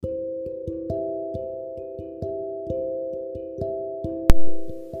Hey,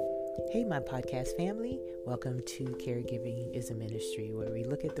 my podcast family. Welcome to Caregiving is a Ministry, where we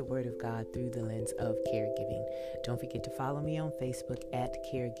look at the Word of God through the lens of caregiving. Don't forget to follow me on Facebook at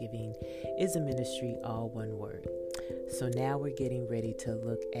Caregiving is a Ministry, all one word. So now we're getting ready to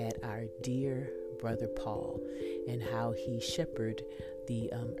look at our dear brother Paul and how he shepherded the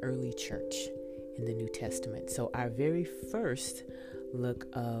early church in the New Testament. So our very first look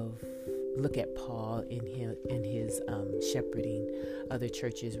at Paul in his shepherding other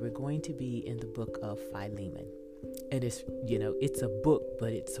churches, we're going to be in the book of Philemon. And it's a book,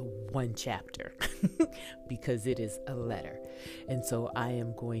 but it's one chapter because it is a letter. And so I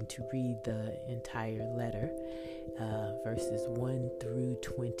am going to read the entire letter, verses 1 through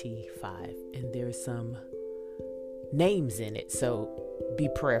 25. And there's some names in it, so be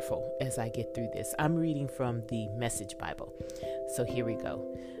prayerful as I get through this. I'm reading from the Message Bible. So here we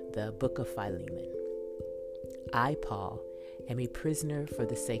go. The book of Philemon. I, Paul, am a prisoner for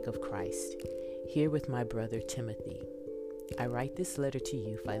the sake of Christ, here with my brother Timothy. I write this letter to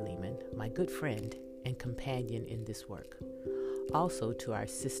you, Philemon, my good friend and companion in this work. Also to our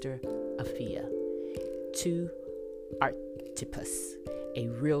sister Apphia, to Archippus, a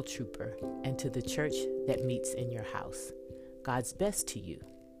real trooper, and to the church that meets in your house. God's best to you,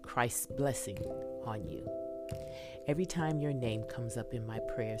 Christ's blessing on you. Every time your name comes up in my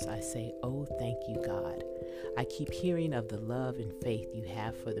prayers, I say, oh, thank you, God. I keep hearing of the love and faith you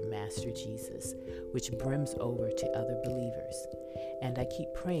have for the Master Jesus, which brims over to other believers. And I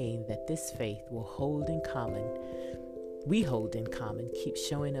keep praying that this faith we hold in common, keep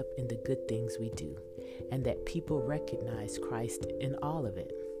showing up in the good things we do, and that people recognize Christ in all of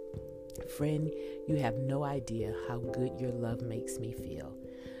it. Friend, you have no idea how good your love makes me feel.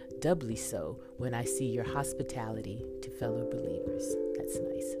 Doubly so when I see your hospitality to fellow believers. That's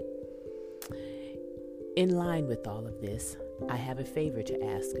nice. In line with all of this, I have a favor to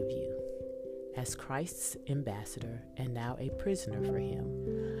ask of you. As Christ's ambassador and now a prisoner for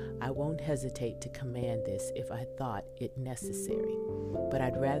him, I won't hesitate to command this if I thought it necessary, but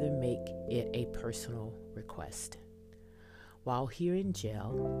I'd rather make it a personal request. While here in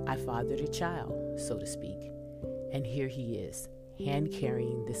jail, I fathered a child, so to speak, and here he is,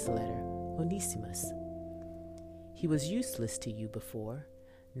 hand-carrying this letter, Onesimus. He was useless to you before.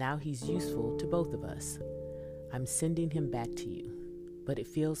 Now he's useful to both of us. I'm sending him back to you, but it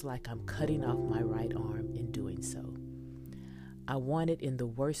feels like I'm cutting off my right arm in doing so. I wanted in the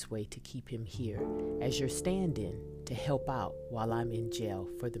worst way to keep him here as your stand-in to help out while I'm in jail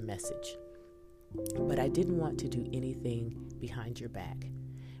for the message. But I didn't want to do anything behind your back,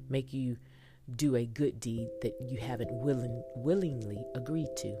 make you do a good deed that you haven't willingly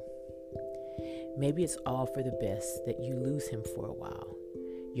agreed to. Maybe it's all for the best that you lose him for a while.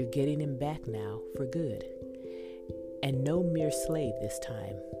 You're getting him back now for good. And no mere slave this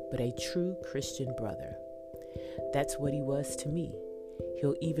time, but a true Christian brother. That's what he was to me.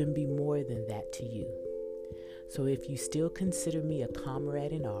 He'll even be more than that to you. So if you still consider me a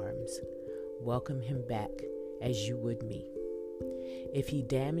comrade in arms, welcome him back as you would me. If he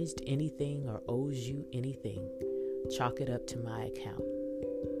damaged anything or owes you anything, chalk it up to my account.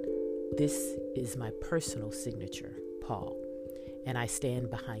 This is my personal signature, Paul, and I stand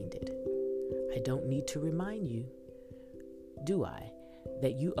behind it. I don't need to remind you, do I,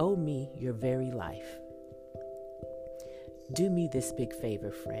 that you owe me your very life. Do me this big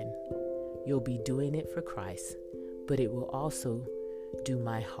favor, friend. You'll be doing it for Christ, but it will also do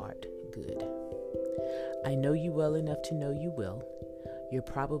my heart good. I know you well enough to know you will. You'll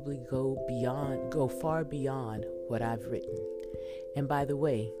probably go far beyond what I've written. And by the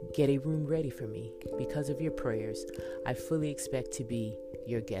way, get a room ready for me. Because of your prayers, I fully expect to be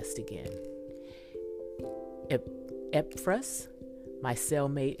your guest again. Epaphras, my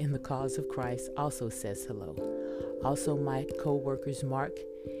cellmate in the cause of Christ, also says hello. Also my co-workers Mark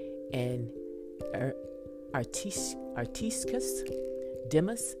and Aristarchus,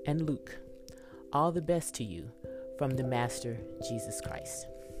 Demas, and Luke. All the best to you from the Master Jesus Christ.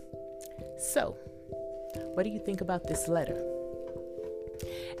 So, what do you think about this letter?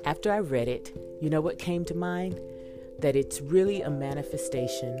 After I read it, you know what came to mind? That it's really a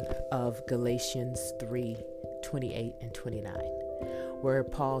manifestation of Galatians 3:28 and 29, where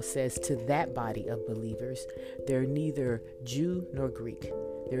Paul says to that body of believers, there are neither Jew nor Greek,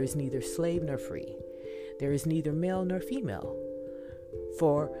 there is neither slave nor free, there is neither male nor female,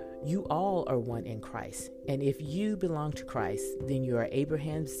 for you all are one in Christ. And if you belong to Christ, then you are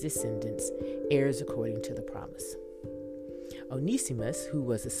Abraham's descendants, heirs according to the promise. Onesimus, who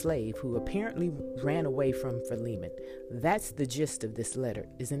was a slave who apparently ran away from Philemon. That's the gist of this letter,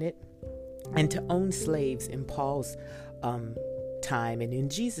 isn't it? And to own slaves in Paul's time and in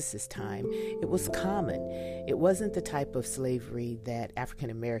Jesus's time, it was common. It wasn't the type of slavery that African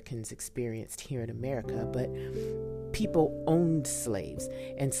Americans experienced here in America, but people owned slaves,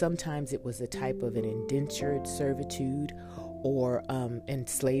 and sometimes it was a type of an indentured servitude, or and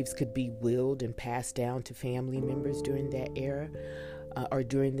slaves could be willed and passed down to family members during that era, or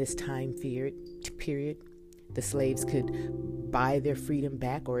during this time period. The slaves could buy their freedom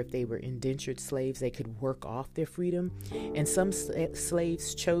back, or if they were indentured slaves, they could work off their freedom. And some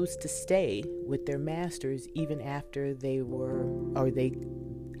slaves chose to stay with their masters even after they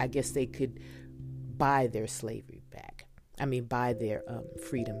could buy their slavery back. Buy their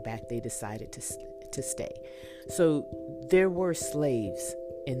freedom back. They decided to stay. So there were slaves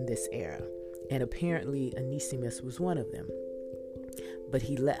in this era, and apparently Onesimus was one of them. But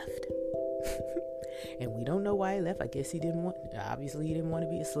he left. And we don't know why he left. I guess he didn't want to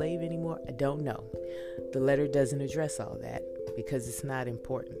be a slave anymore. I don't know. The letter doesn't address all that because it's not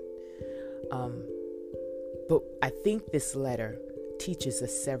important. But I think this letter teaches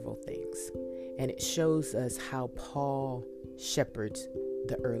us several things, and it shows us how Paul shepherds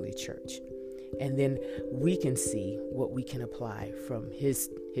the early church. And then we can see what we can apply from his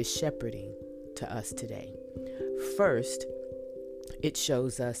shepherding to us today. First, it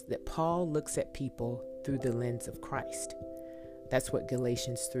shows us that Paul looks at people through the lens of Christ. That's what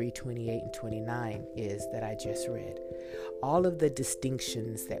Galatians 3:28 and 29 is that I just read. All of the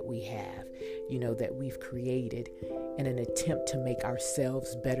distinctions that we have, that we've created in an attempt to make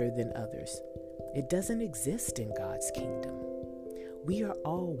ourselves better than others, it doesn't exist in God's kingdom. We are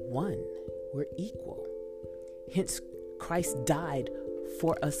all one. We're equal. Hence, Christ died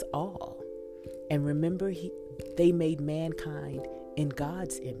for us all. And remember, they made mankind in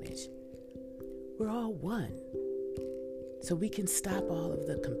God's image. We're all one. So we can stop all of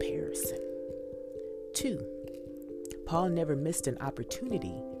the comparison. 2, Paul never missed an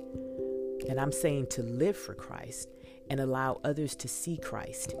opportunity, and I'm saying to live for Christ and allow others to see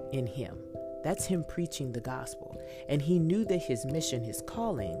Christ in him. That's him preaching the gospel. And he knew that his mission, his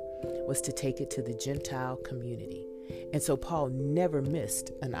calling, was to take it to the Gentile community. And so Paul never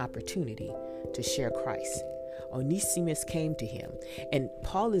missed an opportunity to share Christ. Onesimus came to him, and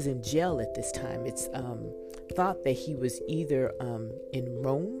Paul is in jail at this time. It's thought that he was either in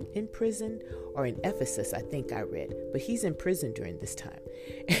Rome in prison or in Ephesus, I think I read, but he's in prison during this time.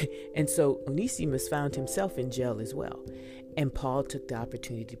 And so Onesimus found himself in jail as well. And Paul took the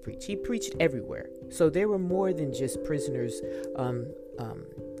opportunity to preach. He preached everywhere. So there were more than just prisoners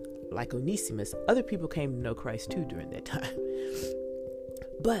like Onesimus. Other people came to know Christ too during that time.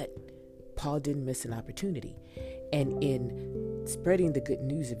 But Paul didn't miss an opportunity. And in spreading the good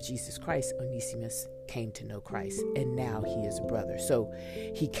news of Jesus Christ, Onesimus came to know Christ. And now he is a brother. So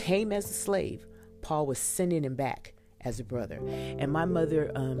he came as a slave. Paul was sending him back as a brother. And my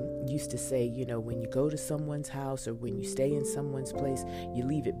mother used to say, when you go to someone's house or when you stay in someone's place, you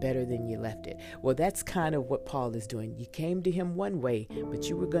leave it better than you left it. Well, that's kind of what Paul is doing. You came to him one way, but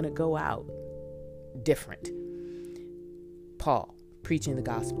you were going to go out different. Paul, preaching the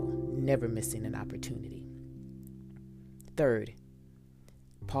gospel, never missing an opportunity. 3rd,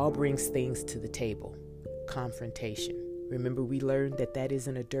 Paul brings things to the table. Confrontation. Remember, we learned that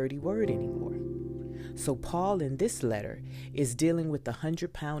isn't a dirty word anymore. So Paul in this letter is dealing with the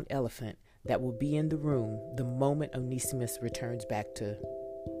 100-pound elephant that will be in the room the moment Onesimus returns back to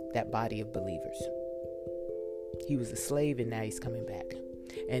that body of believers. He was a slave and now he's coming back.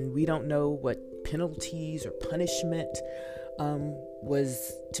 And we don't know what penalties or punishment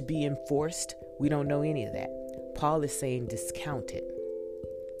was to be enforced. We don't know any of that. Paul is saying discount it.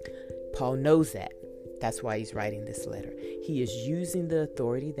 Paul knows that. That's why he's writing this letter. He is using the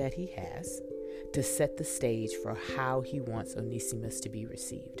authority that he has to set the stage for how he wants Onesimus to be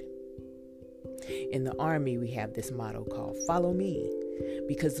received. In the army, we have this motto called "Follow me,"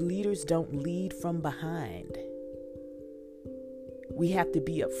 because leaders don't lead from behind. We have to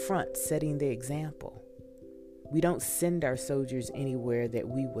be up front setting the example. We don't send our soldiers anywhere that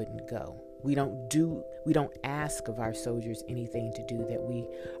we wouldn't go. We don't ask of our soldiers anything to do that we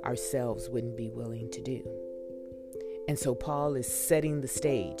ourselves wouldn't be willing to do. And so Paul is setting the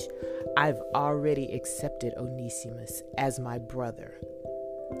stage. I've already accepted Onesimus as my brother,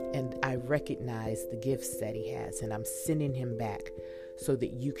 and I recognize the gifts that he has, and I'm sending him back so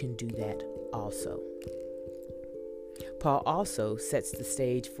that you can do that also. Paul also sets the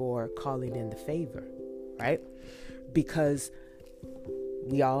stage for calling in the favor, right? Because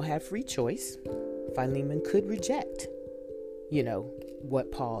we all have free choice. Philemon could reject.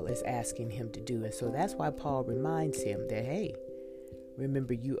 what Paul is asking him to do. And so that's why Paul reminds him that, hey,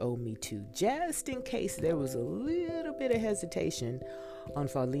 remember, you owe me too, just in case there was a little bit of hesitation on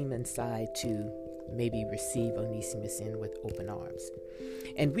Philemon's side to maybe receive Onesimus in with open arms.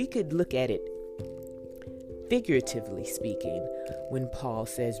 And we could look at it figuratively speaking when Paul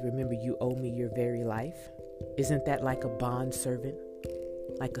says, remember, you owe me your very life. Isn't that like a bond servant,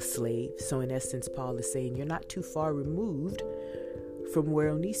 like a slave? So in essence, Paul is saying you're not too far removed from where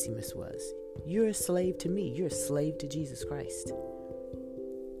Onesimus was. You're a slave to me. You're a slave to Jesus Christ.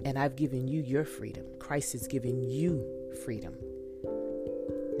 And I've given you your freedom. Christ has given you freedom.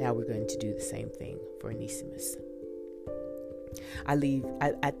 Now we're going to do the same thing for Onesimus.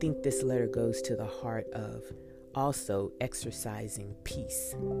 I think this letter goes to the heart of also exercising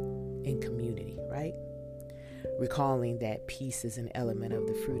peace in community, right? Recalling that peace is an element of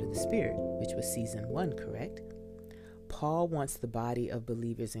the fruit of the Spirit, which was season 1, correct? Paul wants the body of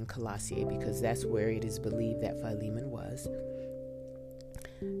believers in Colossae, because that's where it is believed that Philemon was.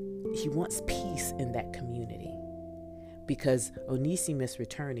 He wants peace in that community, because Onesimus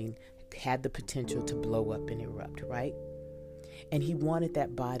returning had the potential to blow up and erupt, right? And he wanted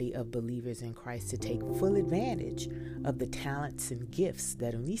that body of believers in Christ to take full advantage of the talents and gifts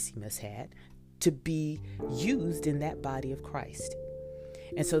that Onesimus had to be used in that body of Christ.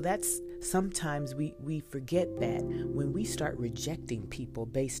 And so that's sometimes we forget that when we start rejecting people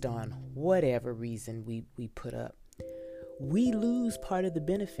based on whatever reason we put up, we lose part of the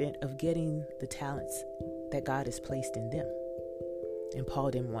benefit of getting the talents that God has placed in them. And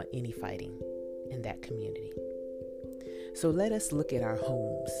Paul didn't want any fighting in that community. So let us look at our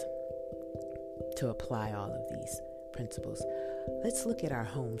homes to apply all of these principles. Let's look at our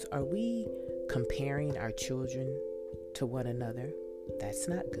homes. Are we comparing our children to one another? That's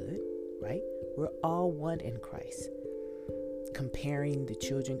not good, right? We're all one in Christ. Comparing the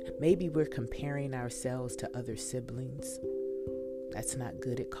children, maybe we're comparing ourselves to other siblings. That's not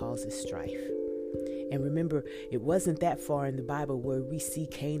good. It causes strife. And remember, it wasn't that far in the Bible where we see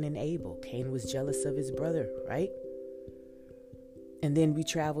Cain and Abel. Cain was jealous of his brother, right? And then we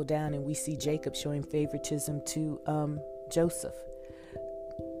travel down and we see Jacob showing favoritism to Joseph.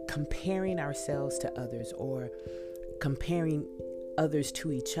 Comparing ourselves to others or comparing others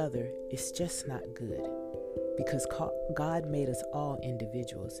to each other is just not good, because God made us all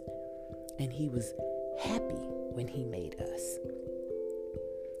individuals, and he was happy when he made us.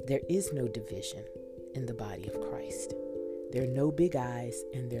 There is no division in the body of Christ. There are no big I's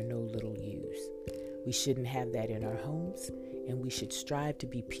and there are no little U's. We shouldn't have that in our homes, and we should strive to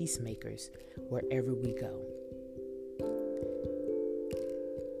be peacemakers wherever we go.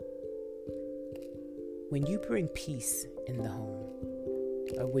 When you bring peace in the home,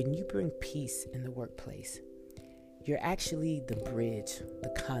 or when you bring peace in the workplace, you're actually the bridge, the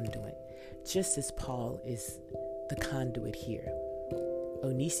conduit, just as Paul is the conduit here.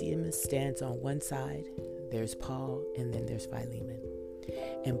 Onesimus stands on one side, there's Paul, and then there's Philemon.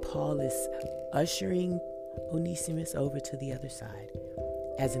 And Paul is ushering Onesimus over to the other side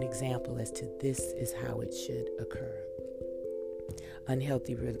as an example as to this is how it should occur.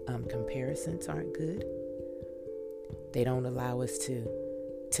 Unhealthy comparisons aren't good. They don't allow us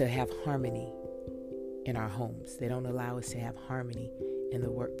to have harmony in our homes. They don't allow us to have harmony in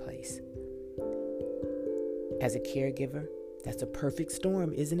the workplace. As a caregiver, that's a perfect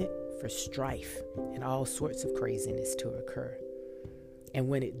storm, isn't it? For strife and all sorts of craziness to occur. And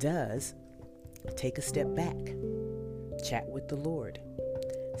when it does, take a step back. Chat with the Lord.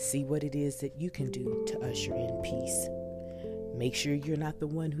 See what it is that you can do to usher in peace. Make sure you're not the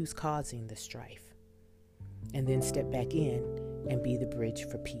one who's causing the strife. And then step back in and be the bridge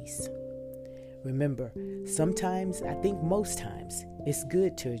for peace. Remember, sometimes, I think most times, it's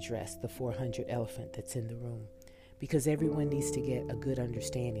good to address the 400 elephant that's in the room, because everyone needs to get a good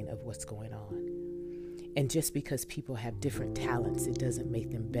understanding of what's going on. And just because people have different talents, it doesn't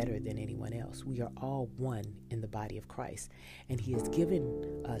make them better than anyone else. We are all one in the body of Christ. And he has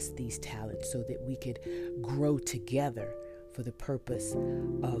given us these talents so that we could grow together for the purpose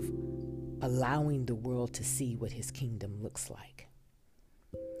of allowing the world to see what his kingdom looks like.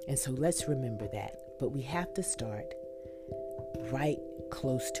 And so let's remember that. But we have to start right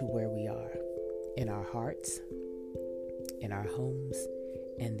close to where we are, in our hearts, in our homes,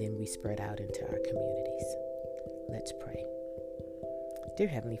 and then we spread out into our communities. Let's pray. Dear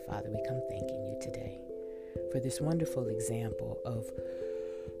Heavenly Father, we come thanking you today for this wonderful example of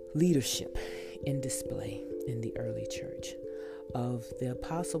leadership in display in the early church, of the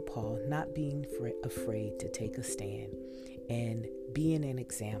Apostle Paul not being afraid to take a stand and being an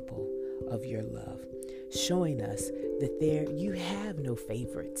example of your love, showing us that you have no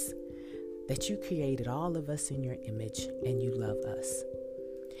favorites, that you created all of us in your image and you love us.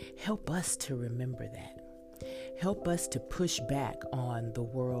 Help us to remember that. Help us to push back on the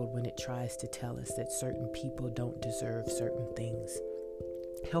world when it tries to tell us that certain people don't deserve certain things.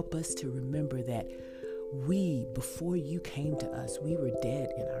 Help us to remember that before you came to us, we were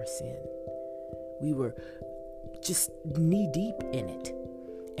dead in our sin. We were just knee deep in it.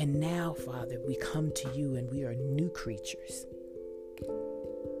 And now, Father, we come to you and we are new creatures.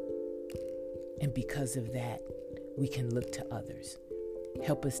 And because of that, we can look to others.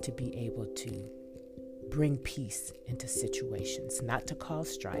 Help us to be able to bring peace into situations, not to cause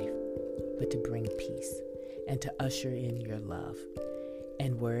strife, but to bring peace and to usher in your love.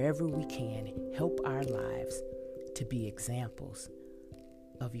 And wherever we can, help our lives to be examples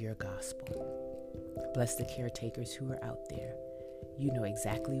of your gospel. Bless the caretakers who are out there. You know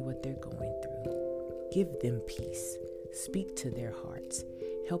exactly what they're going through. Give them peace. Speak to their hearts.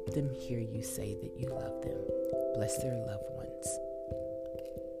 Help them hear you say that you love them. Bless their loved ones.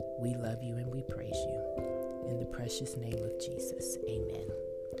 We love you and we praise you. In the precious name of Jesus, amen.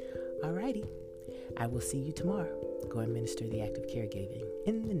 Alrighty, I will see you tomorrow. Go and minister the act of caregiving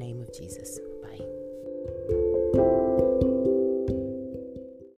in the name of Jesus.